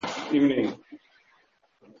evening.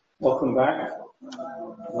 Welcome back.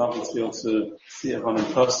 Lovely to be able to see everyone in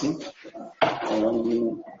person.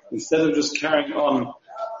 Instead of just carrying on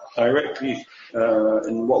directly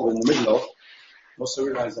in what we're in the middle of, I also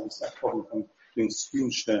realize that it's that problem from doing screen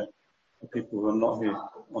share for people who are not here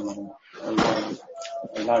on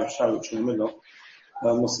a live show which we're in the middle of.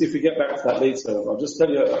 We'll see if we get back to that later. I'll just tell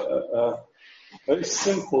you a very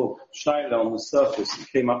simple shaila on the surface that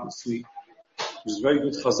came up this week. It was a very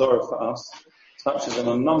good chazorah for us. It touches on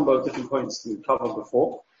a number of different points that we've covered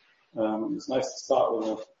before. It's nice to start with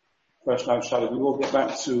a fresh live shaila. We will get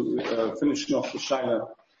back to finishing off the shaila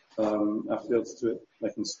after to it,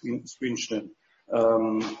 like in screen share,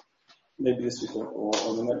 maybe this week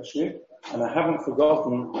or the next year. And I haven't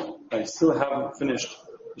forgotten, I still haven't finished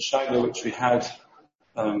the shaila which we had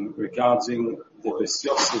regarding the Beis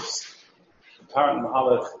Yosef's apparent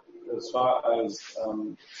mahalach as far as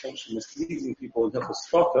essentially misleading people in Hilchos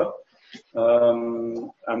Stocker.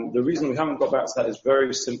 And the reason we haven't got back to that is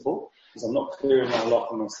very simple, because I'm not clear in my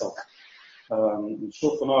halacha myself.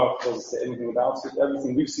 Shulchan Aruch doesn't say anything about it.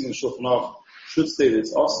 Everything we've seen in Shulchan Aruch should say that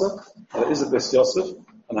it's Asa. There is a Beis Yosef,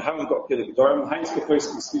 and I haven't got Kiyad Gedorim. Heinz Kefreis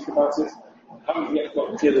can speak about it. I haven't yet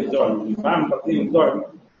got Kiyad Gedorim. If I haven't got Kiyad Gedorim,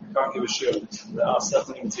 I can't give a share. There are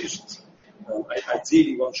certain limitations.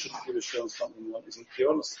 Ideally, one shouldn't give a share on something one isn't clear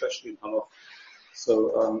on, especially in halach.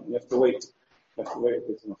 So you have to wait. You have to wait a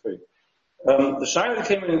bit, I'm afraid. The shaila that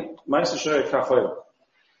came in Maaser Sherei Kafoya.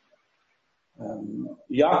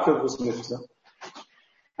 Yaakov was nifta,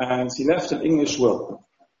 and he left an English will.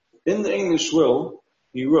 In the English will,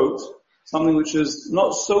 he wrote something which is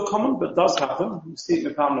not so common, but does happen. You see it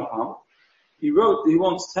in Nepal. He wrote that he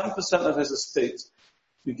wants 10% of his estate to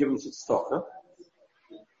be given to tzedakah,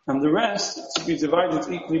 and the rest to be divided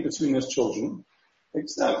equally between his children,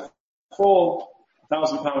 except for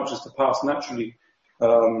 £1,000, which is to pass naturally,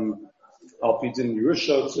 Alpidin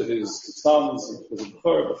Yerusho to his sons,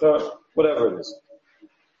 whatever it is.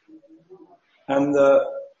 And the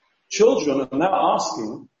children are now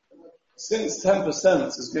asking, since 10%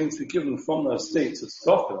 is going to be given from their estate to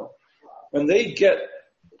tzedakah, when they get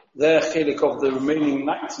their chelik of the remaining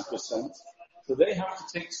 90%, do they have to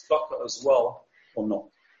take tzedakah as well or not?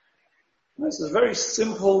 And this is a very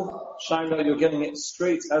simple shaila. You're getting it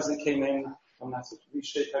straight as it came in. I'm not have to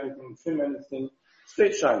reshape anything, trim anything.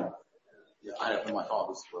 Straight shaila. Yeah, I have my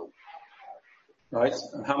father's will. Right?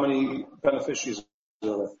 And how many beneficiaries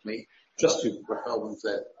are there? Me? Just you. Raphael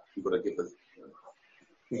said you've got to give us.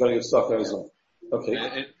 You've got to give stock as well.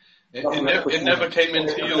 Okay. It never came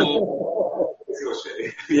into your...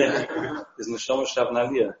 Yeah. There's Neshama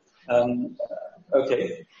Shavnalia.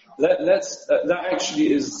 Okay. Let's, that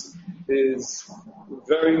actually is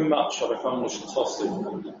very much what I found with Shatosu.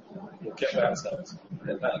 We'll get back to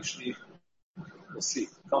that. That actually, we'll see.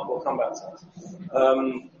 We'll come back to that.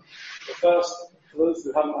 But first, for those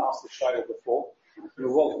who haven't asked the shaila before,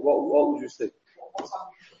 what would you say?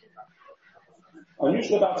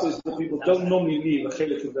 Unusual about it is that people don't normally leave a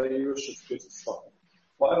chelik of their Yerusho to go to stock.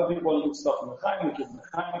 Whatever people want to do stuff in the Chaim, they give them the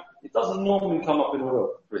Chaim. It doesn't normally come up in a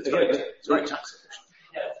will. It's very tax efficient.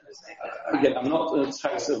 Again, I'm not a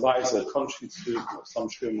tax advisor, contrary to some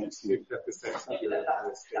sure wants to do.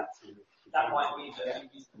 That might be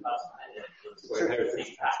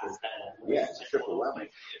Yeah, it's a triple whammy.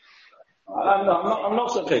 I'm not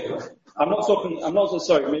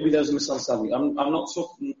sorry, maybe there's a misunderstanding. I'm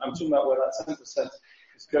talking about where that 10%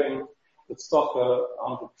 is going with stock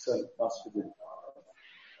 100% plus for good.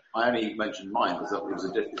 I only mentioned mine because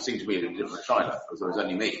it seemed to be a different China, because it was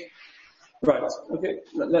only me. Right, okay,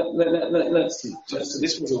 let's see. So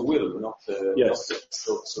this was a will, not a... Yes.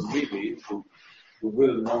 So really, the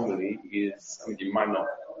will normally is, it might not,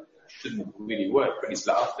 shouldn't really work, but it's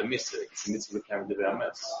like after mitzvah, it's a mitzvah kam devei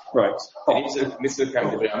ames. Right. And it's a mitzvah kam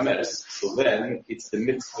devei ames, so then it's the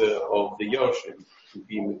mitzvah of the Yoshim to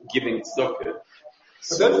be giving tzedakah.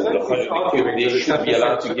 So they should be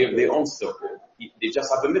allowed to give their own tzedakah. They just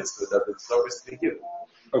have a mitzvah that the tzedakah is to be given.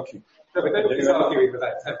 Okay. No, but nobody's arguing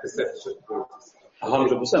that 10% should go to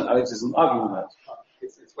 100%. Alex isn't arguing that.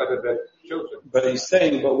 It's whether the children. But he's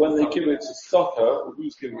saying, but when they give it to stocker,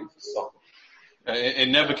 who's giving it to stocker? It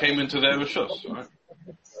never came into their rishos, right?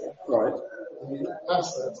 Right.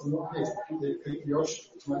 That's not the Yosh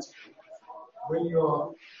automatically. When you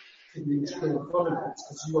are giving the followers,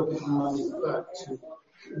 because you are giving money back to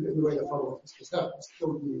in the way the followers is that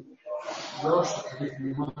still the Yosh giving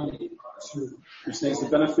you money to. Which makes the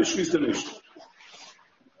beneficiary's donation.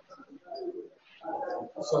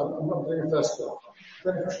 So I'm not doing the first step.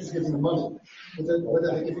 then Yerusho is giving them money, but then whether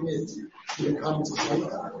they're giving it to the coming to take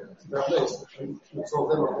their place and to absorb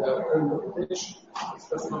them of their own obligation,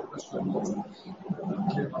 that's not a question of what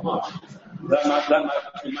that might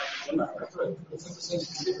be that. That's right. It's not the same to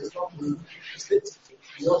give it's not the state,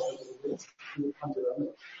 the offer of it to the country of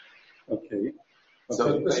Okay. So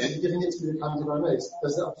the person giving it to the country of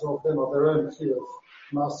does that absorb them of their own fee of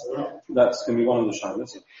Maaser? That's going to be one of the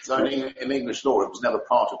shadows. So in English law, it was never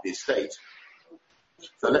part of the estate.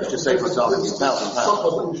 So let's just say, for example, it's £1,000. Stock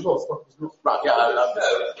was English law, stock was not. Right, yeah,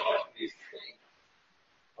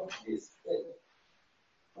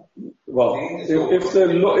 Well, if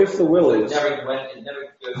the will is,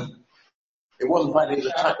 it wasn't finally the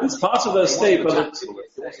tax. it's part of the estate, but it's It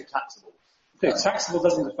wasn't taxable. okay, taxable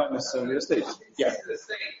doesn't define necessarily the estate. Yeah. The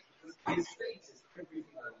estate is everything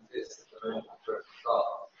that exists at the moment for a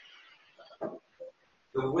start.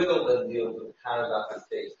 The will then deals with how that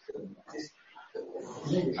estate can exist.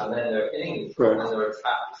 And then there are English, right. And then there are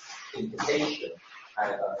tax implications how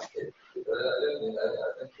that exists. I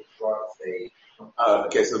think it's right to say.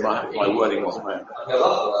 Okay, so my wording wasn't right.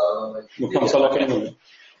 We'll come to look anyway.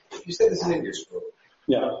 You said this in English law.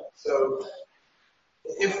 Yeah. So,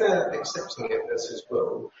 if they're accepting it as his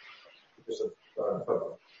will, because of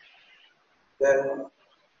public, then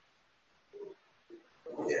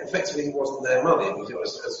it effectively wasn't their money, because it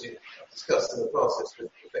was, as you discussed in the past, it's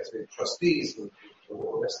effectively trustees and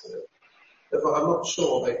all the rest of it. Therefore, I'm not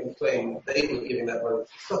sure they can claim they were giving that money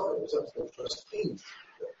to Suffolk. It was up to the trustees,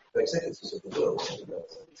 the executors of the will,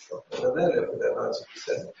 and then they're left with their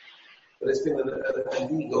 90%. But it's been a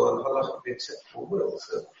legal and halachically acceptable will,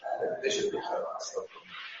 so they should be trying that stuff.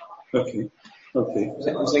 Okay.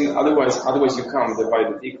 I'm saying otherwise you can't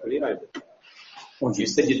divide it equally either. You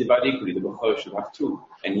said you divide equally, the Bechor should have two.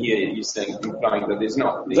 And here you're saying, implying that there's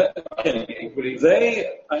not.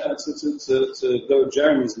 To go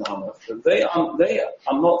Jeremy's Muhammad, they are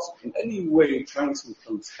not in any way trying to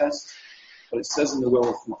contest what it says in the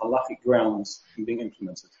will from halachic grounds in being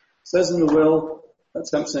implemented. It says in the will that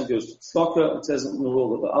 10% goes to tzedakah. It says in the will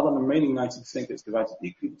that the other remaining 90% gets divided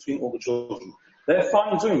equally between all the children. They're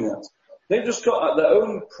fine doing that. They've just got their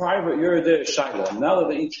own private Yerideh Shaila. Now that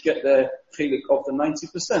they each get their chilik of the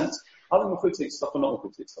 90%, are they going to take stuff or not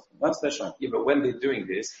going to take stuff? That's their Shaila. Yeah, but when they're doing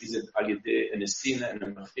this, is it Alideh and a Sina and a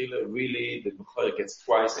Mechila? Really, the Bechor gets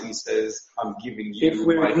twice and he says, I'm giving you. If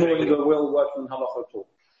we're ignoring the will working halacha at all.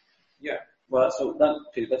 Yeah. Well, that's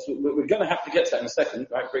what we're going to have to get to that in a second,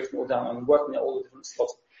 right? Breaking it all down and working out all the different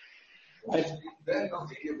spots. Right?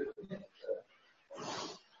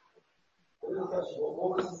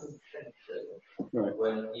 What was his intention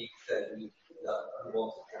when he said he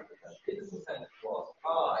wanted 10%? His intention was,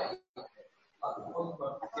 I, at the point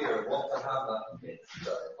of here, want to have that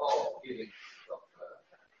mitzvah of giving stuff.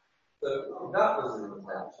 So that was his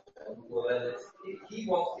intention. Well, then he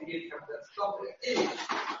wants to give 10% stuff. If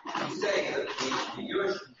you say that the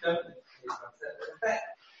Yerusho don't give 10%, in effect,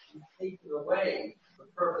 he's taken away the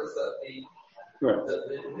purpose of the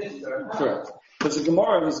mitzvah. Correct. There's a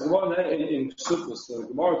Gemara in Pesukos. So the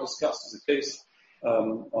Gemara discusses the case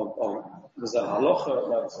of there's a halacha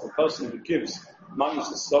that a person who gives money to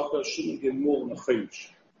tzedakah shouldn't give more than a chodesh.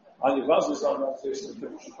 And the Vazos are not this. The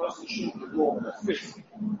person shouldn't give more than a fifth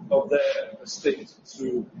of their estate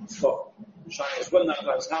to tzedakah. When that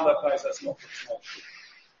applies, how that applies, that's not.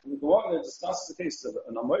 And the Gemara discusses the case of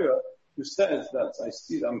an Amoira who says that I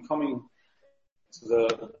see that I'm coming to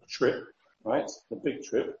the trip. Right? The big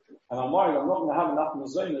trip. And I'm worried I'm not going to have enough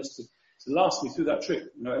mazonos to last me through that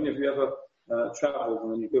trip. You know, any of you ever traveled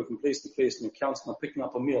and then you go from place to place and you're counting on picking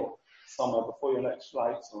up a meal somewhere before your next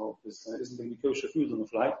flight, or there isn't going to be kosher food on the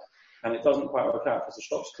flight, and it doesn't quite work out because the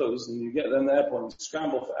shop's closed, and you get there in the airport and you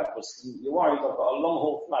scramble for apples, and you're worried I've got a long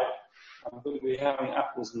haul flight, I'm going to be having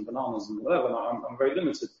apples and bananas and whatever, and I'm very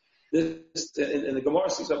limited. This, in the Gemara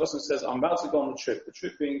 6, that person says, I'm about to go on the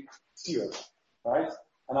trip being 0, right?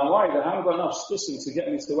 And I'm worried I haven't got enough stussing to get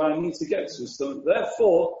me to where I need to get to. So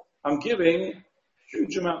therefore, I'm giving a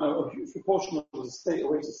huge proportion of the estate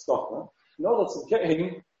away to tzedakah in order to get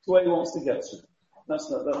him to where he wants to get to. That's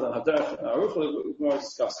not Gemara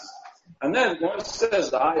discusses. And then Gemara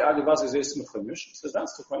says, it says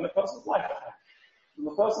that's to find the person's life. In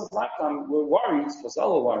the person's lifetime, we're worried, because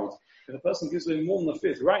Allah worried. If a person gives away more than a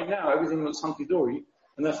fifth, right now everything looks hunky-dory,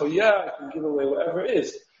 and therefore, I can give away whatever it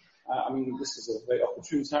is. This is a very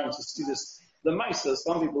opportune time to see this. The Maaser,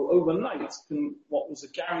 some people overnight what was a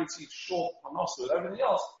guaranteed short Maaser with everything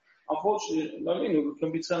else, unfortunately,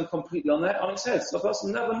 can be turned completely on its head. So the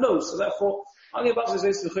person never knows. So therefore, when it comes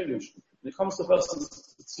to the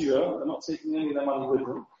person's tzira, they're not taking any of their money with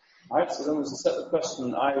them. Right? So then there's a separate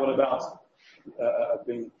question, what about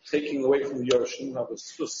been taken away from the Yerusho, have a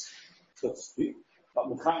sus, so to speak. But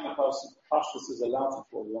Mechayim Pashtus is allowed to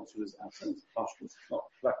fall onto his absence. Pashtus is not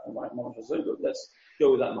black and white, but let's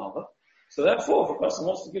go with that mother. So therefore, if a person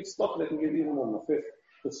wants to give stock, they can give even more than a fifth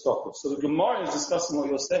of stock. So the Gemara is discussing what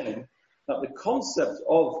you're saying, that the concept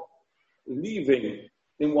of leaving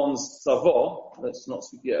in one's savo, let's not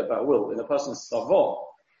speak yet about will, in a person's savo,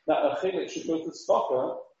 that a chelik should go to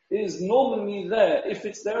stocker, is normally there. If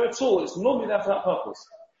it's there at all, it's normally there for that purpose.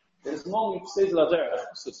 It's normally stays la derech,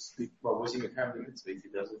 so to speak. Well, was he mechanical mitzvah if he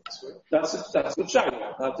does it this way? That's the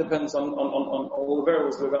challenge. That depends on all the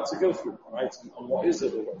variables we're about to go through, right? And on what is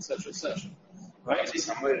it, or etc., etc. Right? He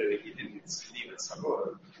didn't leave it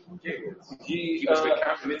somewhere. He was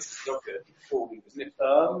mechanical mitzvah before he was nipped.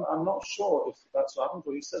 I'm not sure if that's what happened,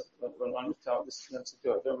 but he said when I looked out this minutes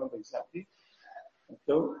ago. I don't remember exactly. I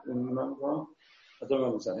don't remember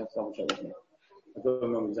exactly. I have to double check with me. I don't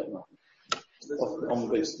remember exactly what happened. On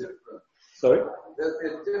the base. Sorry? There's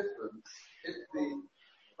a difference if the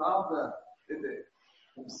father did it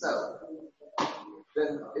himself,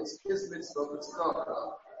 then it's his mitzvah to start.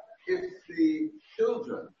 If the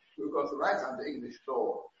children who've got the right under English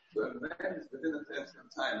law to amend within a certain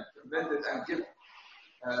time, to amend it and give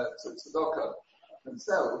tzedakah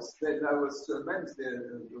themselves, they know as to amend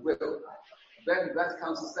the will, then that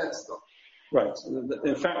counts as their stock. Right.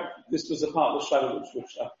 In fact, this was a part of the shadow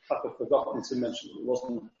which I have forgotten to mention. It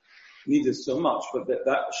wasn't needed so much, but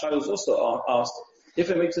that shadow was also asked, if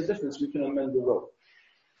it makes a difference, we can amend the will.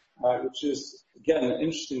 Right, which is, again, an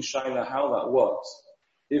interesting shadow how that works.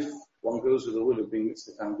 If one goes with the will of being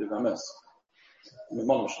mitzvah and divames,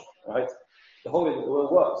 right? The whole way that the will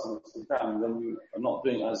works in mitzvah and then you are not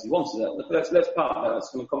doing it as you wanted it. Let's part now. That's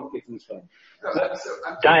going to complicate things for you.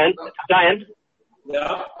 Diane?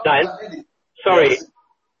 Yeah? Diane? Sorry.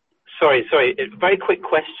 A very quick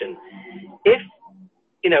question. If,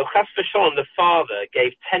 Chas v'sholom, the father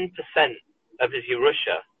gave 10% of his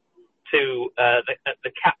Yerusho to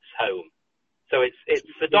the cat's home, so it's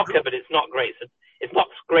tzedakah, but it's not great. It's not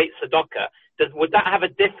great tzedakah. Would that have a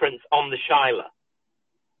difference on the shaila?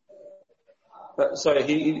 Sorry,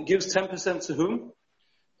 he gives 10% to whom?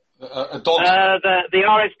 A dog. The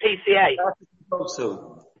RSPCA.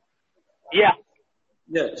 So. Yeah.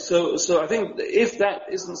 Yeah, so I think if that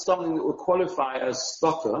isn't something that would qualify as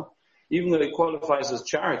stocker, even though it qualifies as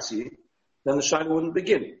charity, then the shaila wouldn't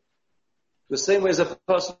begin. The same way as a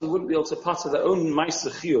person wouldn't be able to pater their own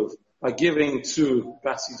Maaser chiyuv by giving to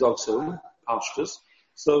Batsy Dog's home, pashtus.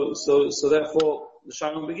 So therefore the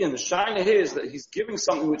shaila won't begin. The shaila here is that he's giving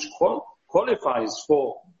something which qualifies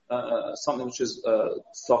for something which is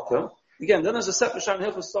stocker. Again, then there's a separate shaila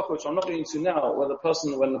here for stocker, which I'm not getting into now, when the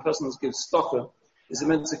person gives stocker, is it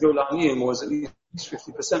meant to go la'aniyim, or is at least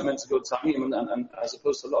 50% meant to go to ta'aniyim, and as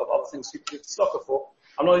opposed to a lot of other things you give stocker for?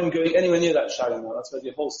 I'm not even going anywhere near that shaila now. That's already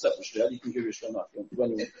a whole separate shaila. You can give your shaila if you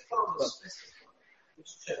want.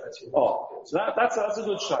 So that's a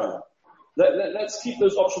good shaila. Let's keep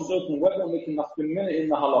those options open. Whether we can make enough in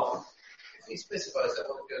the halacha. If he specifies that I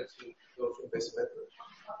want to go to a basic method,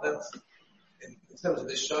 that's in terms of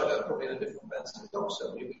this shaila, probably in a different sense to the dog.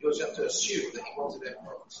 So you just have to assume that he wanted it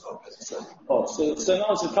from the start. So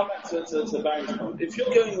now to come back to Barry's point, if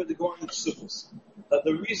you're going with the Goran Ksubas, that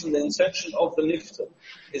the reason, the intention of the nifter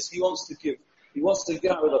is he wants to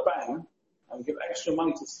get out with a bang and give extra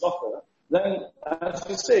money to stocker, then, as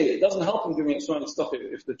you say, it doesn't help him giving extra money to stocker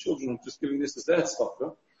if the children are just giving this as their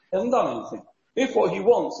stocker. He hasn't done anything. If what he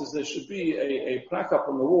wants is there should be a plaque up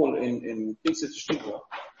on the wall in Kitzit Shtiva,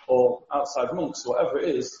 or outside monks, whatever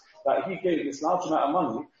it is, that he gave this large amount of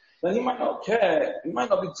money, then he might not care, he might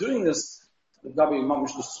not be doing this, he might be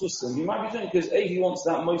doing it because A, he wants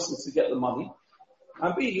that Maaser to get the money,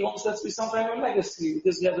 and B, he wants there to be some kind of legacy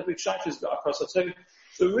because he has a big shaykh's got across.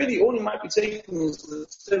 So really all he might be taking is the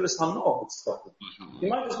service hanor with stocker. He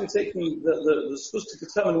might just be taking the schus to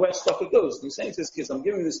determine where stocker goes. And he's saying to his kids, I'm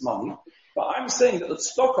giving this money, but I'm saying that the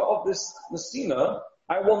stocker of this Messina,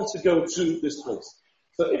 I want to go to this place.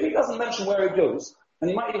 So if he doesn't mention where it goes, and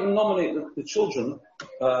he might even nominate the children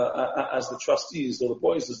as the trustees, or the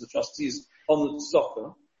boys as the trustees on the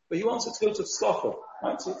stocker, but he wants it to go to the stocker,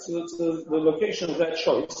 right, to the location of their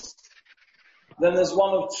choice, then there's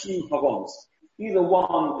one of two havonos. Either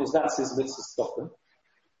one is that's his mitzvah stocker,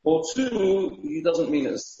 or two, he doesn't mean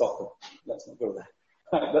it as stocker. Let's not go there.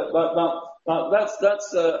 Right, but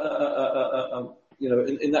that's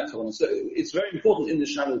in that column. So it's very important in the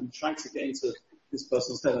shadow we try to get into this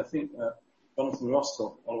person's head. I think Jonathan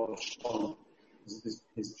Rostow,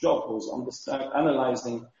 his job was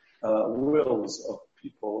analyzing wills of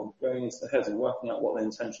people, going into the head and working out what their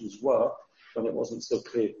intentions were when it wasn't so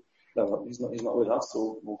clear. No, he's not with us,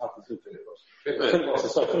 so we'll have to do filibuster.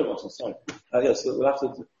 Sorry. Yes, we'll have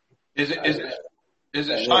to. Is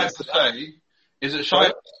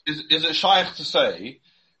it shaykh to say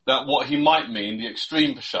that what he might mean, the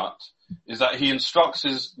extreme pashat, is that he instructs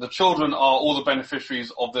the children are all the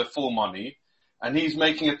beneficiaries of their full money, and he's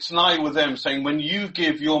making a t'nai with them, saying when you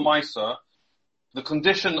give your Maaser, the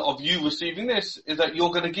condition of you receiving this is that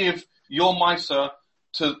you're going to give your Maaser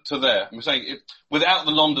to there. I'm saying without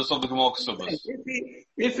the lomdas of the Gemara Kesubos.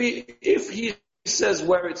 If he says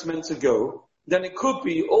where it's meant to go, then it could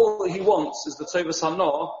be all he wants is the Tovas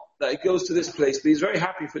Hanor, that it goes to this place, but he's very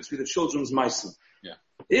happy for it to be the children's Maaser. Yeah.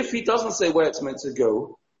 If he doesn't say where it's meant to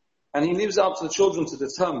go, and he leaves out to the children to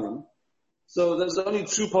determine, so there's only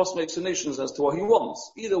two possible explanations as to what he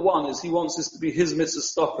wants. Either one is he wants this to be his mitzvah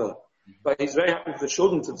stopper, but he's very happy for the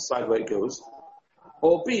children to decide where it goes.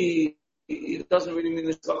 Or B, it doesn't really mean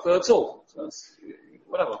the stopper at all. So that's,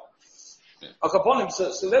 whatever. Yeah.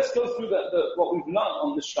 So let's go through what we've learned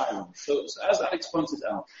on this Shaila. So as Alex pointed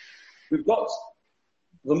out, we've got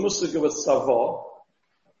the musig of a savor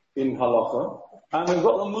in halacha, and we've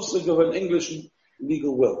got the musig of an English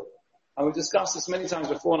legal will. And we've discussed this many times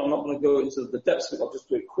before, and I'm not going to go into the depths of it. I'll just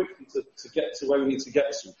do it quickly to get to where we need to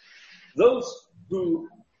get to. Those who,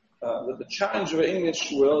 the challenge of an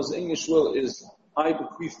English will is, I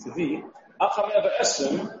bequeath to thee,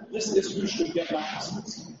 this is who should get my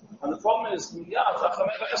assets. And the problem is,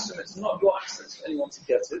 it's not your assets for anyone to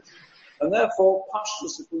get it. And therefore,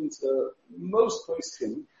 Pashtus, according to most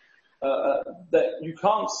posting, that you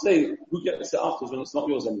can't say who gets it afterwards when it's not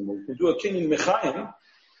yours anymore. You can do a king in Mechayim,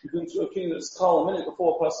 you can do a king that's called a minute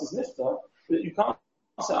before a person's nifta, but you can't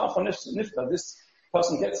say after nifta, this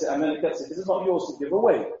person gets it and then it gets it, because it's not yours to give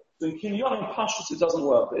away. So in Kinyon and Pashtus it doesn't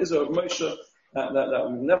work. There is a Moshe that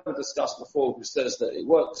we've never discussed before who says that it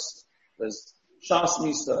works. There's Shas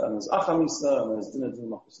Misa and there's Acha Misa and there's Dinner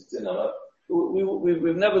Dinah.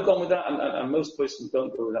 We've never gone with that, and most places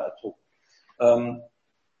don't go with that at all.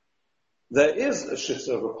 There is a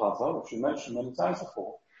shifter of Rapata, which we mentioned many times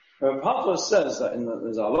before. Rapata says that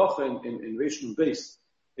there's a halacha in Rishon Beis,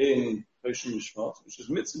 in Rishon Mishpat, which is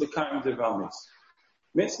Mitzvah L'Kayim Devar Meis.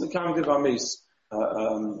 Mitzvah L'Kayim Devar Meis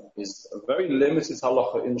is a very limited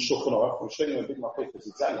halacha in Shulchan Aruch. We'll show you in a big market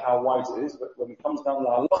exactly how wide it is, but when it comes down to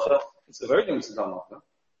halacha, it's a very limited halacha.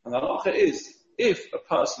 And the halacha is, if a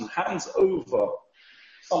person hands over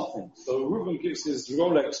something, so Reuben gives his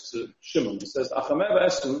Rolex to Shimon, he says, Achamev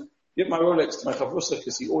Esem, give my Rolex to my Chavrusa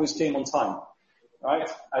because he always came on time, right?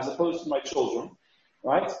 As opposed to my children,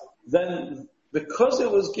 right? Then, because it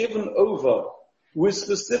was given over with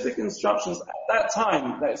specific instructions at that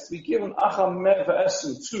time that it's to be given Achamev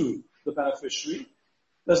Esem to the beneficiary,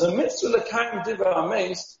 there's a mitzvah L'Kayim Divrei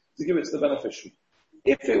Meis to give it to the beneficiary.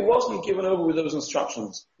 If it wasn't given over with those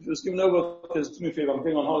instructions, if it was given over because, do me a favor, I'm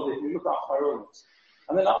going on holiday, you look after my Rolex.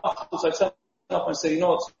 And then afterwards I turn up and say, you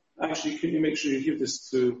know what, actually, can you make sure you give this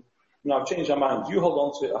to, I've changed my mind. You hold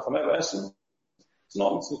on to it, Achamev Esem. It's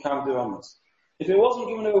not Mitzvah L'Kayim Divrei Meis. If it wasn't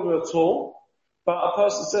given over at all, but a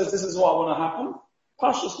person says, this is what I want to happen,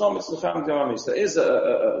 Pashtus not Mitzvah L'Kayim Divrei Meis. There is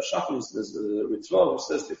a shachar, there's a ritual who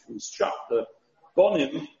says if we instruct the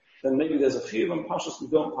bonim, then maybe there's a chiyuv and Pashtus we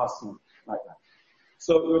don't pass them like that.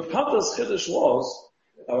 So Rapata's chiddush was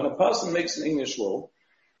that when a person makes an English will,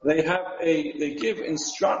 they give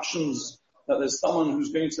instructions that there's someone who's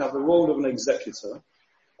going to have the role of an executor,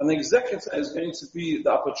 and the executor is going to be the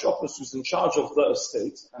apotropos who's in charge of the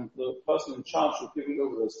estate, and the person in charge of giving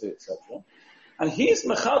over the estate, etc. And he's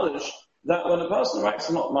mechadish that when a person writes,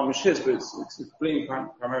 not mamish his, but it's blamed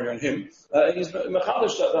primarily on him, he's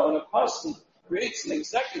mechadish that when a person creates an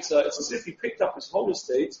executor, it's as if he picked up his whole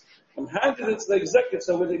estate and handed it to the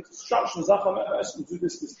executor with instructions, do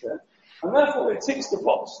this, that. And therefore it ticks the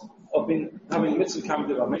box of having mitzvah L'Kayim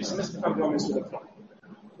Divrei Meis, mitzvah L'Kayim Divrei Meis with a plan.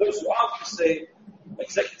 Those who argue say,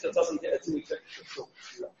 executor doesn't get it to the executor.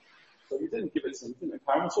 So you didn't give it to him, you didn't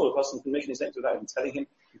empower him at all. A person can make an executor without even telling him.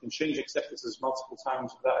 You can change executors multiple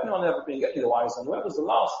times without anyone ever being any the wiser. And whoever's the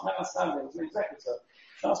last man standing is the executor.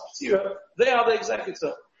 They are the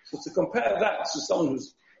executor. So to compare that to someone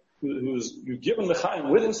who's given L'Chaim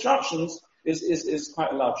with instructions is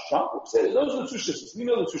quite a large shock. Those are the two shittas. We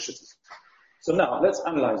know the two shittas. So now let's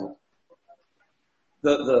analyze it.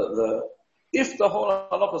 If the whole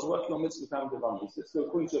halacha is working on mitzvah L'Kayim Divrei Meis, let's go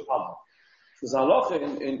according to a pattern. There's a halacha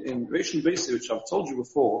in Rishon Beis, which I've told you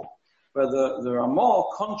before, where there are more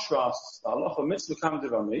contrasts to halacha mitzvah L'Kayim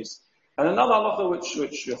Divrei Meis, and another halacha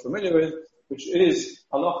which you're familiar with, which is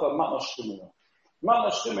halacha matnas shemira.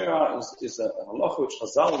 Matnas shemira is a halacha which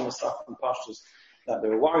Chazal and Masach and Pashtus, that they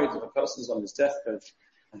were worried if a person's on his deathbed,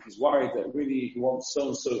 and he's worried that really he wants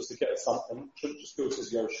so-and-so to get something, shouldn't just go to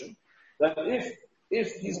his Yerusho, then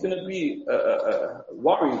if he's going to be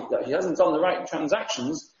worried that he hasn't done the right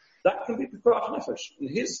transactions, that can be pikuach nefesh. In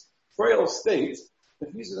his frail state,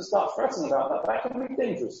 if he's going to start fretting about that can be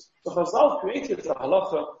dangerous. So Chazal created the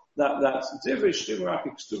halacha that divrei shtimra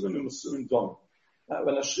k'ktuvim u'musurim dom. That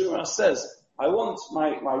when a shtimra says, I want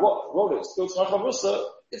my Rolex to go to my chavrusa,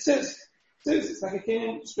 it says, it's like a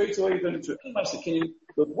kinyan, straight away you don't need to analyze the kinyan.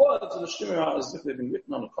 The words of the shtimra as if they've been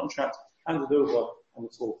written on a contract, handed over, and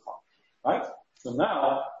it's all come. Right? So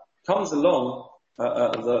now comes along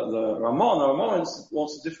the Ramon. The Ramon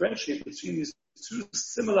wants to differentiate between these two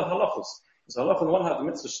similar halachas. There's a halacha on the one hand, the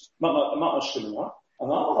mitzvah shtimra, and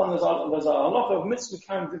the other one there's a halacha of mitzvah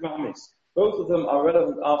kaim divamis. Both of them are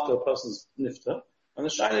relevant after a person's nifta, and the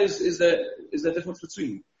shaila is there difference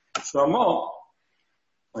between them. So Ramon,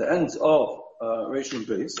 at the end of Rishon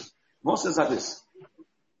Beis, Ramon says like this.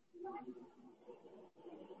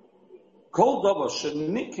 Kol davar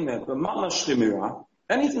shenikne b'matna shtimira,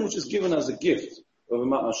 anything which is given as a gift of a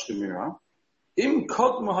matna shtimira, im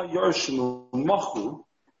kodma ha-yorshim u'machu,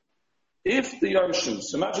 if the Yerusho,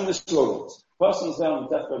 so imagine this Rolex, person's down on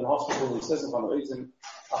deathbed in the hospital, and he says in front of him,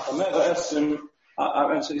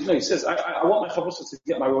 he says, I want my chavrusa to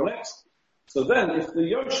get my Rolex. So then, if the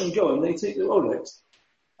Yerusho go and they take the Rolex,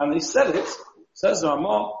 and they sell it, says the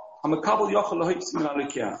Ramah, the Makabal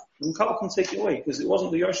can take it away, because it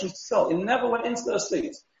wasn't the Yerusho's to sell. It never went into the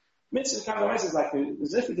estate. Mitzvah Kamerais is like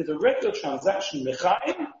as if he did a regular transaction,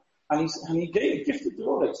 and he gifted the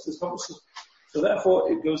Rolex to his chavrusa. So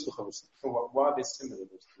therefore, it goes to chavrusa. So why are they similar,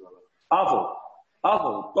 those two other?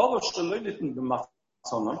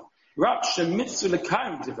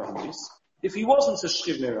 If he wasn't a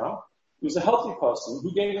shchivnira, he was a healthy person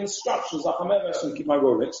who gave instructions, to keep my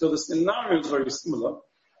Rolex. So the scenario is very similar.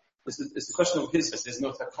 It's the question of his. There's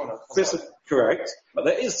no takona. Correct. But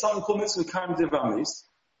there is something called mitzvah kaim divamis.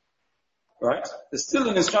 Right? There's still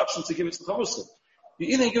an instruction to give it to chavrusa. You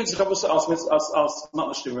either go into chavrusa, ask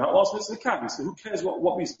matna shtimra, or ask mitzvah kaim. So who cares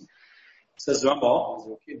what reason? Says the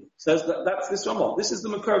Ramah. Says that's this Ramah. This is the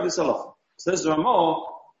makar of this halacha. Says the Ramah.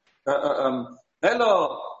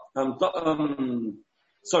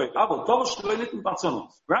 Sorry, Aval, Dovash Leilitin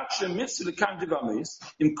Batzono. Raksha mitzvah kaim divamis,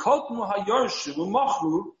 im kodmu ha-yorshim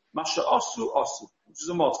u'machru, masha osu, which is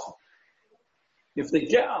a motcha. If they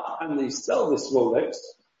get up and they sell this Rolex,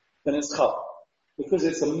 then it's chal. Because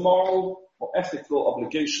it's a moral or ethical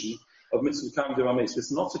obligation of mitzvah kaim divamis.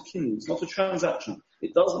 It's not a kinyan, it's not a transaction.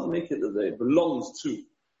 It doesn't make it that it belongs to.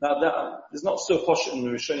 Now that is not so posh in the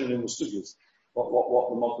Rishonim and the Studios, what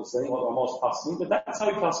the Mother is saying, what the Mother is passing, but that's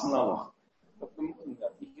how he passes in Allah.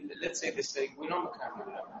 Let's say they say, we're not Mekayim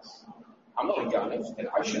mitzvah. I'm not a Ganav, and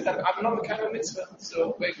I'm not Mekayim mitzvah.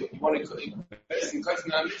 So, wait, you want to invest in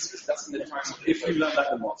Kaizen mitzvahs? That's in the time of if you learn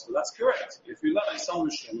that in Mitzvah, that's correct. If you learn a Psalm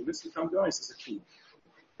Rishon, mitzvah come to us as a key.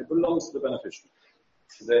 It belongs to the beneficiary.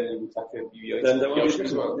 So then it would take a then there will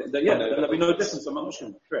be then there'll be no difference from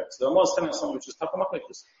Mishkan. Correct. So the Ramah is telling us something which is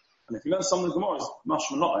tapamaklikus. And if you learn something in the Gemara, it's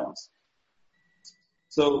mashma not items.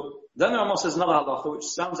 So then the Ramah says another halacha, which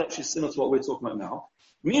sounds actually similar to what we're talking about now.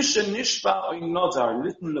 Somebody made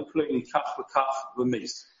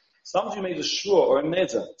a shvur or a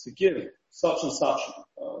neder to give such and such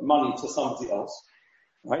money to somebody else,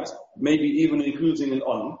 right? Maybe even including an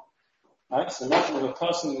honor, right? So imagine if a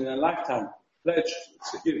person in a lifetime pledged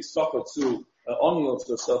to give soccer to an honor or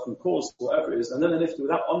to a certain cause, whatever it is, and then they left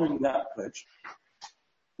without honoring that pledge.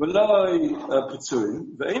 There's no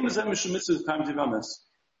chiyuv mitzvah kaim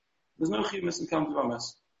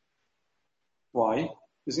divames. Why?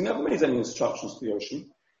 Because he never made any instructions to the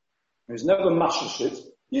ocean. He's never mashed it.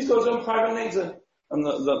 He's got his own private neder. And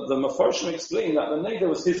the Mefarshim explain that the neder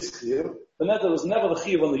was his chiyuv. The neder was never the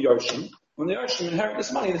chiyuv on the Yerusho. When the Yerusho inherit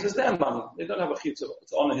this money, this is their money. They don't have a chiyuv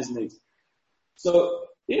to honor his neder. So,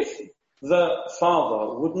 if the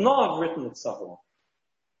father would not have written it somewhere,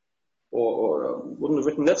 or wouldn't have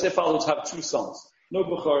written, let's say a father would have two sons, no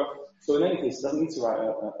bechor, so in any case, he doesn't need to write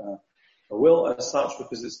a will as such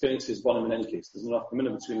because it's going to his bottom in any case. There's enough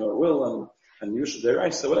commitment between a will and Yerusho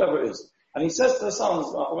deraisa, so whatever it is. And he says to the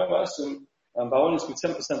sons, I assume, Ba'onis with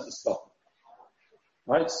 10% of stock.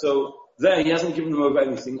 Right? So there he hasn't given them over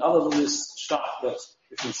anything other than this shach that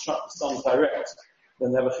if you instruct the sons direct,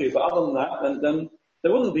 then they have a chiyuv. But other than that, then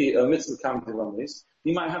there wouldn't be a mitzvah kaim divamis.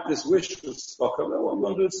 He might have this wish for stock. What you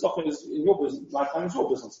want to do with stock is in your business, my time is your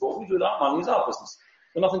business. What we do with our money is our business.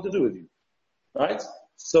 It's nothing to do with you. Right?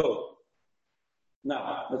 So,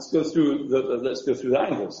 now, let's go through the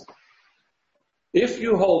angles. If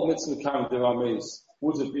you hold mitzvah kaim divamis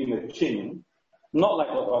would have been a king, not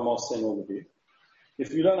like what Ramah is saying over here.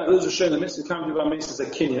 if you learn that those are showing the mitzvah counted by Maaser is a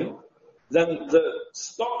kinyan, then the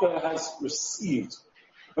stocker has received,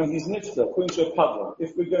 when he's nifta, according to a padla,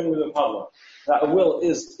 if we're going with a padla, that a will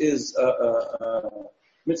is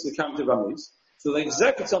mitzvah counted by Maaser. So the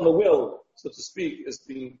executor on the will, so to speak, is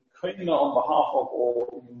being koina on behalf of,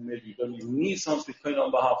 or maybe you don't even need someone to be koina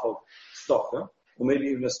on behalf of stocker, or maybe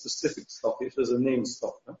even a specific stocker, if there's a named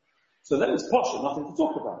stocker. So then it's posh, nothing to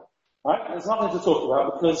talk about. Right? There's nothing to talk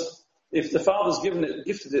about, because if the father's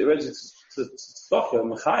gifted it already to stocker,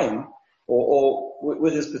 mechaim, or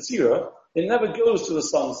with his patira, it never goes to the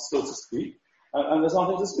sons, so to speak, and there's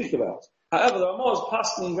nothing to speak about. However, the Ramah is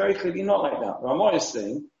passing very clearly not like that. The Ramah is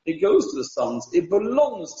saying it goes to the sons, it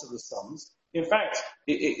belongs to the sons. In fact,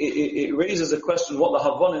 it raises a question what the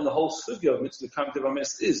Havon in the whole sugya of mitzvah kamtiv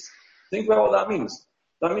ames is. Think about what that means.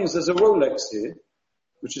 That means there's a Rolex here,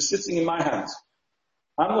 which is sitting in my hand.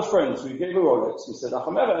 I'm the friend who gave a Rolex. He said,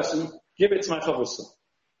 give it to my chavrusa.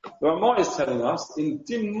 The Ramah is telling us, in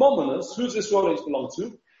dim mominus, who's this Rolex belong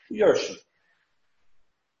to? Yerusho.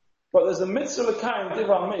 But there's a mitzvah l'kaim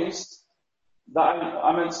diva meis that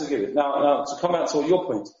I meant to give it. Now, to come back to your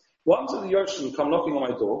point, once the Yerusho come knocking on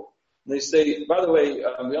my door, and they say, by the way,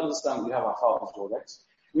 we understand we have our father's Rolex.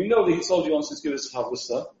 We know that he told you once to give us a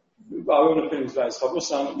chavrusa. We've got our own opinions about his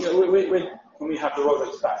chavrusa. When we have the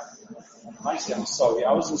Rolex back. I say, I'm sorry,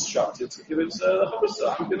 I was instructed to give it to the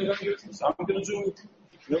chavrusa. I'm going to give it to this. I'm going to do,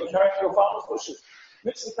 carry out your father's worship.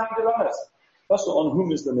 Mitzvah can't give on it. First of all, on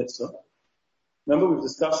whom is the mitzvah? Remember, we've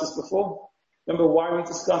discussed this before. Remember why we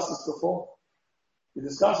discussed this before? We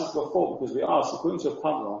discussed this before because we asked, according to a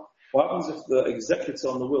padla, what happens if the executor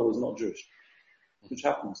on the will is not Jewish? Which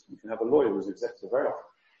happens. You can have a lawyer who's executor very often.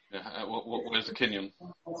 Yeah, where's the kinyan?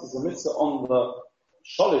 This is the mitzvah on the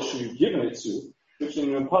sholish who you've given it to, which in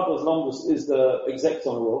your padla's longus is the executor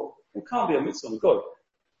on the will. It can't be a mitzvah on the god.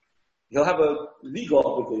 He'll have a legal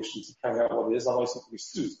obligation to carry out what it is, otherwise he'll be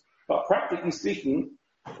sued. But practically speaking,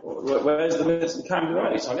 where is the mitzvah carrying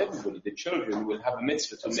out? It's on everybody. The children will have a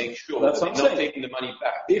mitzvah to make sure that they're not taking the money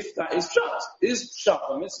back. If that is pshat,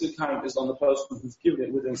 the mitzvah carrying is on the person who's given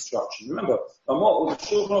it with instruction. Remember, the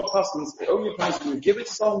children of husbands, the only person who give it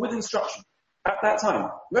to someone with instruction at that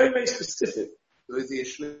time. Very, very specific. So is he a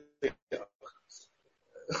shliach?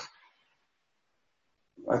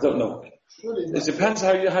 I don't know. It depends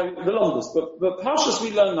how you the longest. But Parshas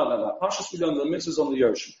we learn none of that. Parshas we learn the mitzvahs on the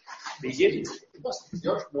Yerusho. If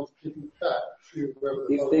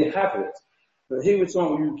they have it. But here we're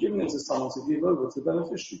talking, you've given it to someone to give over to the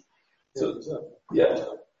beneficiary. So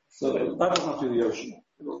that doesn't have to be the Yerusho.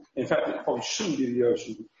 In fact, it probably shouldn't be the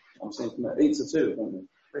Yerusho. I'm saying from 8 to 2, don't you?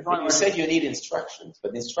 You said you need instructions,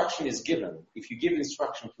 but the instruction is given. If you give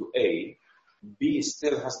instruction to A, B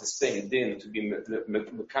still has the same din to be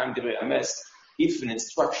Mekam Divrei Ames if an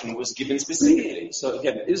instruction was given specifically. So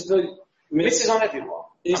again, is the this is on everyone.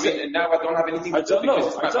 Now I don't have anything to do. I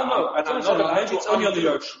don't know. Maybe it's only on the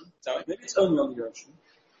Yerusho. Maybe it's only on the Yerusho.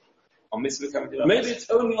 Maybe it's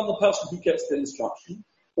only on the person who gets the instruction.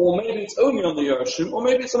 Or maybe it's only on the Yerusho, or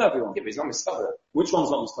maybe it's on everyone. Yeah, but it's not mistaber. Which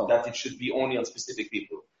one's not mistaber? That it should be only on specific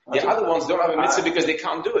people. The other ones don't have a mitzvah because they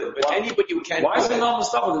can't do it. But anybody who can. Why is it not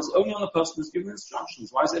mistaber? It's only on the person who's given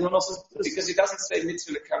instructions. Why is anyone else's? Because it doesn't say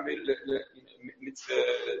mitzvah lekaim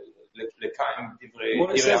divrei.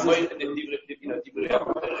 It says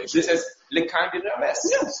lekaim divrei ames.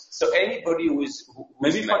 Yes. So anybody who is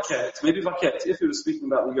maybe vaket. If he was speaking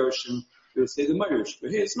about the Yerusho, he would say the Morish.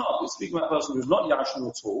 But here it's not. It's speaking about a person who's not Yashim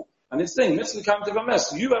at all. And it's saying, mitzvah lekaim divrei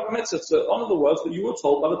ames. You have a mitzvah to honor the words that you were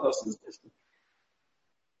told by the person who's listening.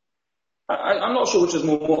 I'm not sure which is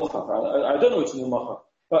more mochach. I don't know which is more mochach.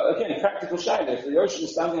 But again, practical shayla. If the Yerusho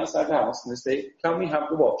is standing outside the house and they say, can we have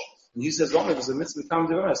the watch? And he says, there's a mitzvah lekaim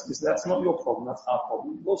divrei ames. He says, that's not your problem, that's our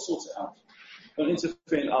problem. We'll sort it out. Don't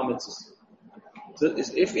interfere in our mitzvahs. So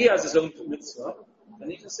if he has his own mitzvah, then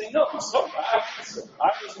he can say, no, I'm sorry, I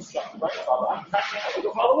was instructed by your father, I'm carrying out what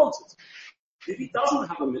your father wanted. If he doesn't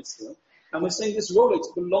have a mitzvah, and we're saying this Rolex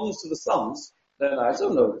belongs to the sons, then I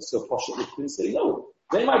don't know if it's so posh that we can say no.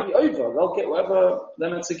 They might be over, they'll get whatever they're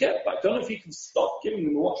meant to get, but I don't know if he can stop giving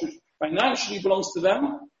them a watch which financially belongs to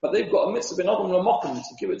them, but they've got a mitzvah ben Adam Lamokim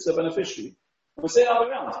to give it to a beneficiary. And we say the other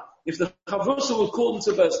way around. If the Chavrusa would call them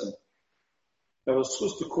to Bezdin, there was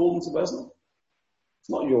supposed to call them to Bezdin. It's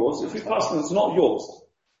not yours. If you pass them, it's not yours.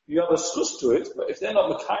 You have a schus to it, but if they're not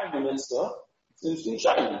Mekayim the mitzvah, it's an interesting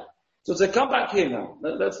shayla. So to come back here now,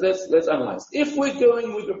 let's analyze. If we're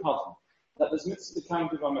going with the pattern that there's mitzvah the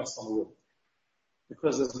kind of mess on the will,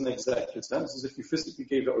 because there's an executive, it's as if you physically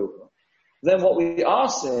gave it over, then what we are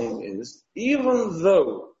saying is, even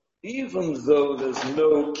though there's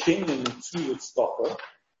no kinyan to the stopper,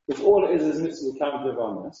 because all it is mitzvah kind of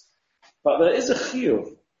awareness. But there is a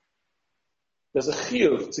chiyuv. There's a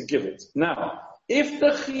chiyuv to give it. Now, if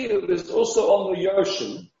the chiyuv is also on the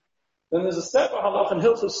Yerusho, then there's a separate halach in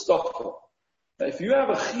Hilchos Stocker. If you have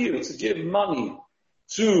a chiyuv to give money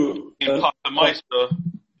to Maaser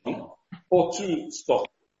or to stock,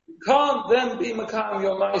 you can't then be makam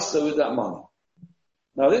your Maaser with that money.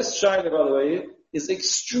 Now this shayla, by the way, is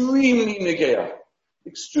extremely negeah.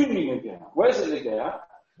 Extremely negeah. Where's it negeah?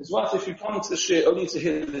 It's what if you come to share only to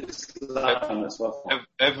hear this line. That's what.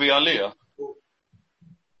 Every aliyah.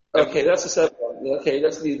 Okay, that's a separate one. Okay,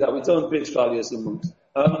 let's leave that. We don't bitch for aliyahs in months.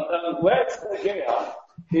 Where it's negeah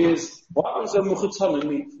is what happens when Muchatonim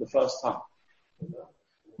meet for the first time.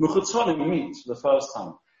 Muchatonim meet for the first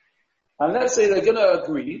time. And let's say they're going to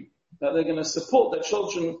agree that they're going to support their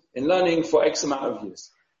children in learning for X amount of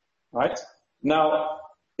years. Right? Now,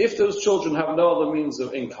 if those children have no other means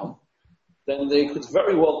of income, then they could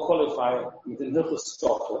very well qualify within Hilchos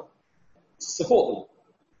Stocker to support them.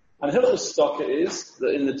 And Hilchos Stocker is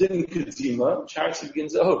that in the Din Kedima, charity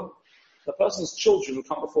begins at home. The person's children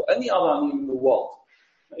come before any other anim in the world.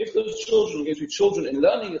 If those children are going to be children in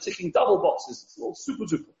learning, are ticking double boxes, it's all super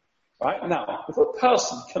duper. Right? Now, if a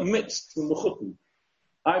person commits to Mechutim,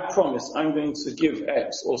 I promise I'm going to give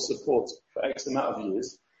X or support for X amount of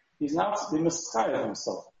years, he's now to be mischayev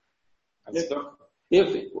himself.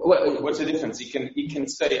 What's the difference? He can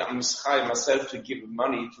say, I'm mischayev myself to give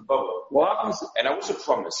money to Baba. What happens? And I also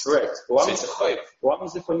promise. Correct. What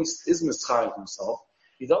happens if when he is mischayev himself,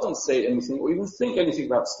 he doesn't say anything or even think anything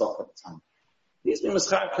about stock at the time? He's been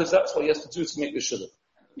mischayev because that's what he has to do to make the shidduch.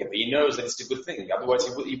 Yeah, but he knows that it's a good thing. Otherwise,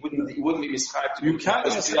 he wouldn't be mischayev to do it. You can't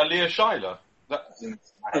be aliyah shayla.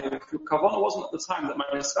 If your kavanah wasn't at the time that my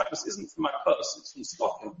mischayev isn't from my purse, it's from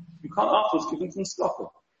stocking, you can't afterwards give him from stocking.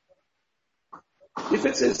 If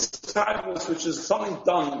it's a mischayev which is something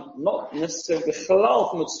done, not necessarily the halal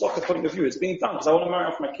from a stocker point of view, it's being done because I want to marry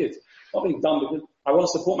off my kid. Not being done because I want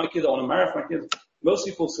to support my kid, I want to marry off my kid. Most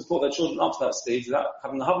people support their children up to that stage without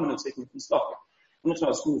having the husband and taking from stocking. I'm not talking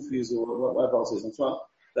about school fees or whatever else is. I'm talking about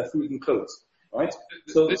their food and clothes, right?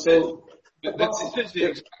 This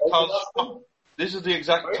is the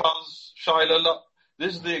exact Taz Shaila.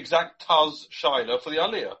 This is the exact Taz Shaila for the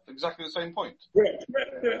Aliyah. Exactly the same point.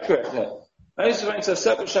 Correct. Yeah. I used to write a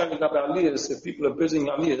separate Shaila about Aliyahs. If people are bidding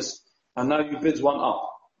Aliyahs, and now you bid one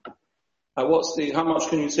up, how much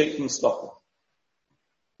can you take from stock?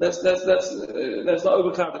 Let's not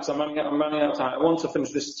overcloud because I'm running out of time. I want to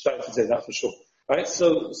finish this Shaila today, that's for sure. Right?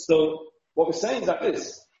 So what we're saying is that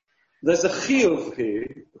there's a chiyuv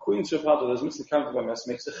here, according to Rabbi, there's Mr. Kantabames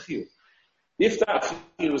makes a chiyuv. If that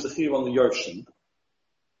chiyuv was a chiyuv on the Yerusho,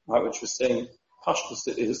 right, which we're saying, pashtus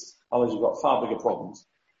it is, otherwise you've got far bigger problems.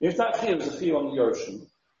 If that chiyuv is a chiyuv on the Yerusho,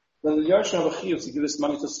 then the Yerusho have a chiyuv to give this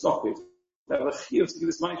money to stock it. They have a chiyuv to give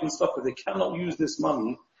this money to stock it. They cannot use this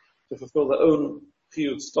money to fulfill their own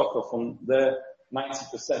chiyuv stocker from their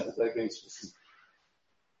 90% that they're going to receive.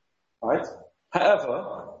 Right?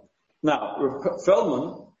 However, now,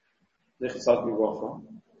 Feldman,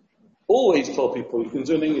 always told people you can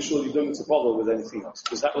do in English or you don't need to bother with anything else,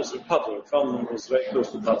 because that was Padra. Feldman was very close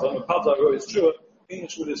to Padra. And Padra wrote, it's true,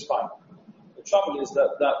 English word is fine. The trouble is that,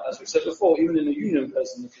 as we said before, even in a union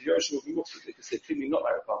person, if the Yerusho will be looked at, they can say clearly not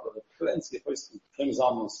like Padra. There are plenty of posting,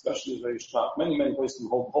 especially is very sharp. Many posting, the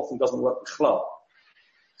whole thing doesn't work with Chlal.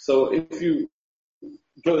 So if you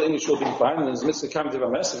go to the English word being fine, and there's Mr. Kamdiv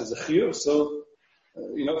Ames, there's a chiyuv, so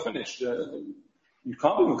finished. You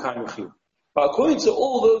can't be Mekayim Chiyuv. But according to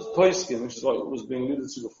all those poskim, which is what was being alluded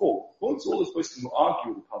to before, according to all those poskim who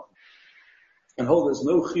argue with Padra and hold there's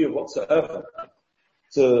no Chiyuv whatsoever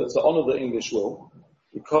to honor the English will,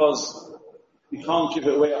 because you can't give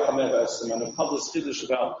it away at Hamer Esem, and the Padra's Chiddush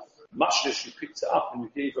about Mashlish, you picked it up and you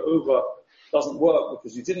gave it over, doesn't work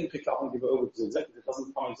because you didn't pick up and give it over because the executive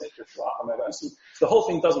doesn't come executive for Hamer Esem. So the whole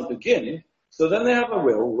thing doesn't begin. So then they have a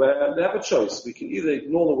will where they have a choice. We can either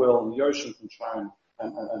ignore the will and the Yerusho can try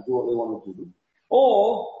and do what they want to do,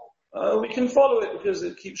 or we can follow it because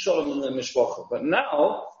it keeps Shalom in the Mishpacha. But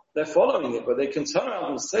now they're following it, but they can turn around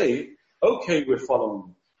and say, okay, we're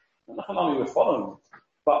following it. Not only we're following it,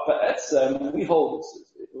 but Etzem, we hold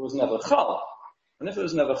it was never Chal. And if it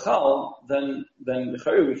was never Chal, then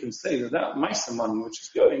we can say that Maaser money which is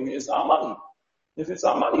going is our money. If it's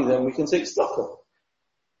our money, then we can take stock of it.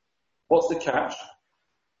 What's the catch?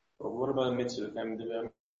 Well, what about the mitzvah?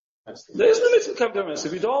 There is no mitzvah kamdomis.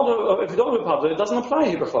 If you don't have Padra, it doesn't apply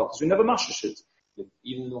here because we never mashish it.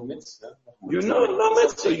 Even no mitzvah? You know, no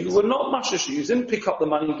mitzvah. You were not mashish it. You didn't pick up the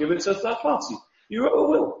money and give it to a third party. You wrote a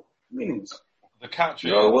will. Meanings. The catch is...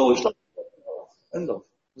 You wrote a will which... End of.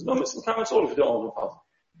 There's no mitzvah kam at all if you don't have Padra.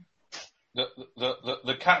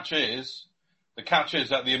 The catch is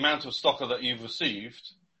that the amount of stocker that you've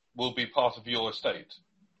received will be part of your estate.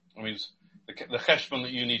 I mean, the cheshbon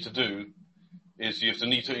that you need to do is you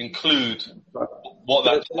need to include what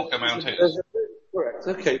that stock amount is. Correct.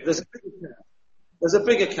 Okay. There's a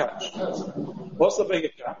bigger catch. What's the bigger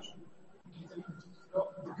catch?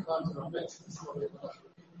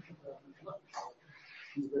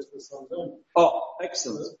 Oh,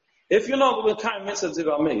 excellent. If you're not with kind mitzvah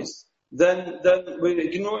divamis, then we're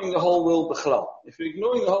ignoring the whole will b'chlal. If you're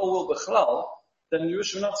ignoring the whole will b'chlal, then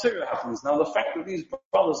Yerusho Natzirah happens. Now the fact that these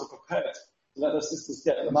brothers are prepared to let their sisters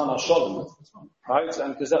get the mana sholem, right?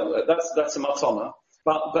 And because that's a matana.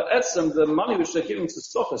 But etzem, the money which they're giving to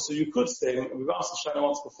Stocha, so you could say, and we've asked the Shaila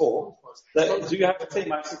once before, that do you have to take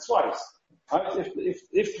Maaser twice? Right?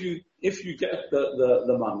 If you get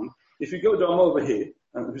the money, if you go down over here,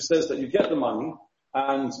 and who says that you get the money,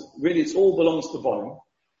 and really it all belongs to Bonim,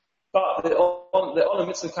 but they're on a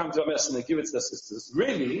mitzvah come to Ames and they give it to their sisters,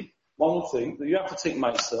 really, one would think that you have to take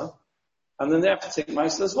Maaser, and then they have to take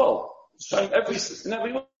Maaser as well. Showing in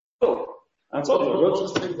every will. And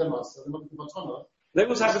they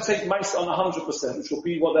will have to take Maaser on 100%, which will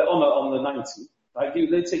be what they honor on the 90. Right?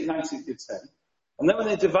 They take 90, give 10. And then when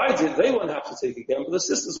they divide it, they won't have to take again, but the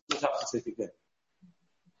sisters would have to take again.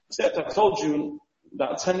 Except I told you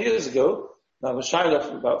about 10 years ago, now the Shaila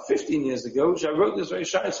from about 15 years ago, which I wrote this very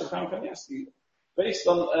Shaila Sofan Kanyasi, based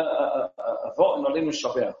on a thought in Aleinu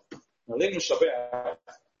Shaber. Aleinu Shaber,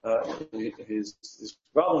 his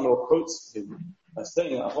brother-in-law quotes him as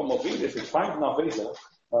saying, if you find an Aveda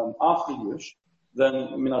after Yush, then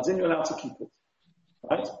Minadin you're allowed to keep it.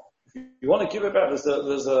 Right? If you want to give it back, there's a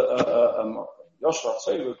Yoshua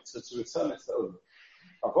Tzorah to return it to Olam.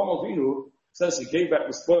 Avraham Avinu says he gave back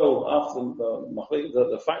the spoil after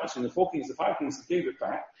the fight between the 4 kings, the 5 kings, he gave it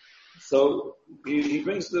back. So he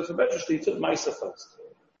brings the Medrash, he took Maaser first.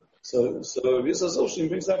 So Yisrael Zoshin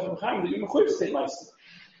brings that from Chaim that you must take Maaser.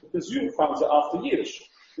 Because you found it after years.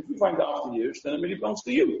 If you find it after years, then it really belongs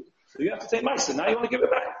to you. So you have to take Maaser. Now you want to give it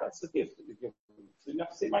back. That's the gift that you give. So you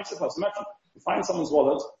have to take Maaser first. Imagine, you find someone's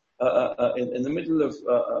wallet in the middle of,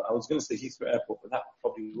 I was going to say Heathrow Airport, but that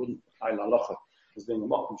probably wouldn't apply la locha, as being a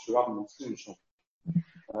mock Shurabim and Sunishon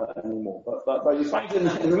anymore. But you find it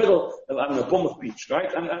in the middle of, I don't know, Bournemouth Beach,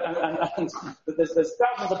 right? And there's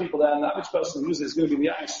thousands of people there, and the average person who uses it is going to be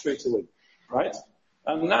the eyes straight away, right?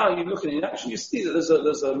 And now you look at it, and actually you see that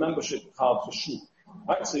there's a membership card for Shu,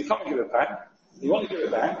 right? So you can't give it back. You want to give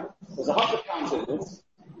it back. There's £100 in it.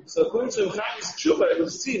 So according to Chaim's Tshuva, it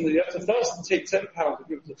was seen that you have to first take £10 to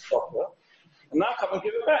give it to the stopper, and now come and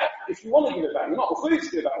give it back. If you want to give it back, you're not required to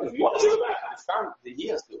give it back. If you want to give it back, It's found that he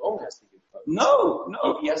has to give it back.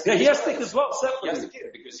 No. He has to take as well, separately. He has to give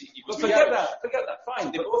it because he was forget that,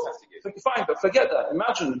 fine. They both have to give. Fine, but forget that.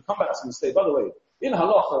 Imagine you come back to me and say, by the way, in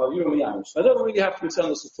halacha, you're a miyamish. I don't really have to return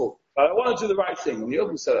this at all, but I want to do the right thing. And the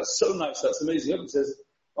Yogi said, that's so nice, that's amazing. The Yogi says,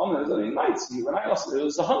 oh no, it was only 90. When I asked it, it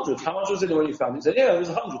was 100. How much was it when you found it? He said, yeah, it was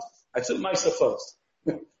 100. I took Maaser first.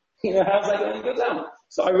 How's that going to go down?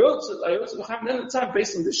 So I wrote to the Chaim at the time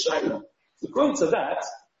based on this Shaila. So according to that,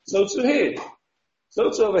 so to here. So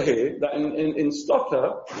it's over here, that in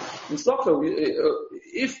Stocker,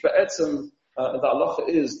 if Be'etzem, the halacha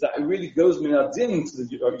is that it really goes minadin to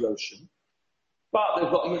the ocean, but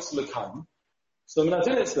they've got a mitzvah l'kaim. So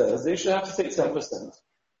minadin it says they should have to take 10%.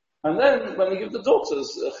 And then when they give the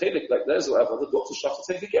daughters a chelik like theirs or whatever, the daughters should have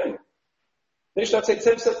to take again. They should have to take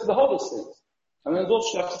 10% for the whole estate. And then the daughters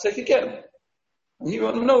should have to take again. And he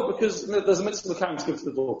went, no, because there's a mitzvah l'kaim to give to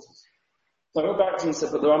the daughters. So I went back to him and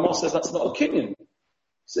said, but the Ramah says that's not a kinyan.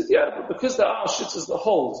 He said, yeah, but because there are shittas that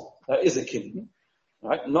hold, that is a kinyan.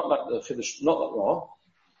 Right? Not like the Chiddush, not like Ra.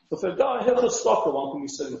 So for a guy, he'll just stop at one can be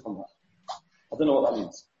sitting from that. I don't know what that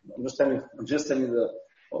means. I'm just telling you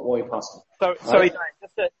what you're passing. Sorry,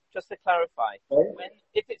 Dan, just to clarify.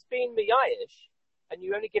 If it's been Miyayish, and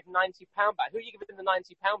you only give £90 back, who are you giving the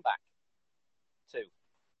 £90 back to?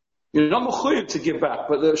 You're not mechuyev to give back,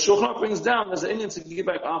 but the Shulchan Aruch brings down there's an Indian to give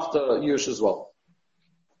back after Yerush as well.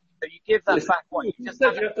 So you give that back what? You have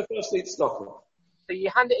to first eat stocker. So you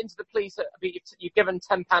hand it into the police, you've given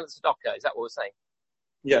 £10 tzedakah, is that what we're saying?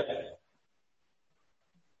 Yeah.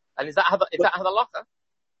 And is that how the halacha?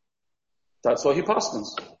 That's what he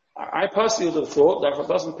passes. I personally would have thought that if a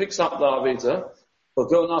person picks up the Aveda, he'll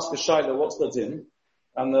go and ask the Shaila, what's the din?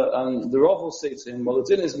 And the Rav will say to him, well,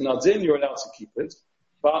 the din is minadin, you're allowed to keep it,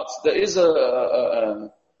 but there is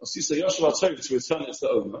a Sisa Yoshua Tzorah to return it to the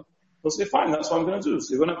owner. He'll say, fine, that's what I'm going to do.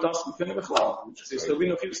 So you're going to have to ask him to Bechlau. There'll be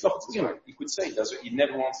no few stuff to do. He could say he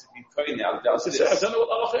never wants to be koine. I don't know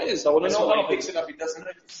what halacha is. I want to know what what he picks it up, he doesn't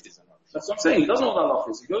notice it. That's what I'm saying. He doesn't know what halach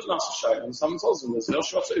is. He goes and asks a shayla, and someone tells him there's no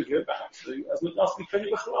shvat to go back. So he has not to be clean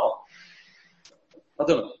with halal. I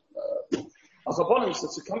don't know. So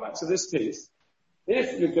to come back to this case,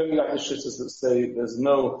 if you're going like the shittas that say there's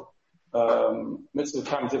no mitzvah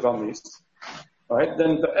kam divamis, right?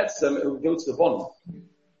 Then the etzem it will go to the bonim.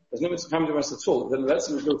 There's no mitzvah kam divamis at all. Then the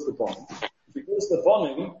etzem will go to the bonim. If it goes to the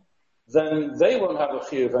bonim, then they won't have a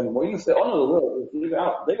chiyuv anymore. Even if they honor the will, leave it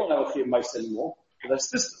out. They won't have a chiyuv mice anymore. But their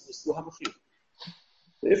sisters will still have a chiyuv.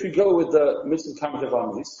 If you go with the mitzvah kam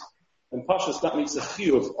divamis, then pashas that makes a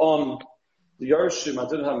chiyuv on the Yerushim. I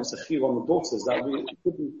don't know how it's a chiyuv on the daughters. It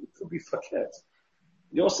could be fakert.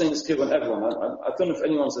 You're saying it's chiyuv on everyone. I don't know if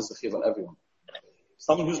anyone says it's a chiyuv on everyone.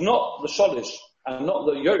 Someone who's not the sholish and not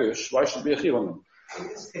the Yerush, why should be a chiyuv on them? In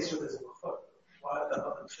this case, there's a machor. Why are there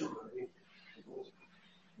other children?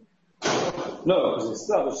 No, because it's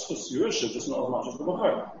still a schus Yerusha, just not as much as the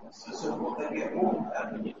machor. So what they get more than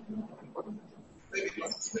that? Maybe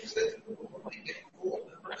it's what they get more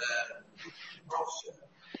than Russia.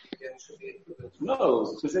 Again, should be equivalent. No,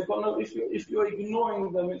 because they've got no. If you're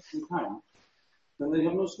ignoring the mitzvah time, then they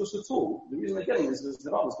have no schus at all. The reason they're getting this is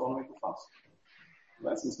the others don't want to make a fuss.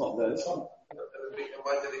 That's it's not there.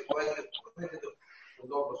 Why did the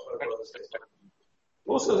normal brothers say so?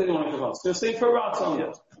 Also, they don't want to make a fuss. They're saying for a rat on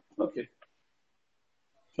it. Okay.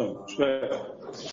 So,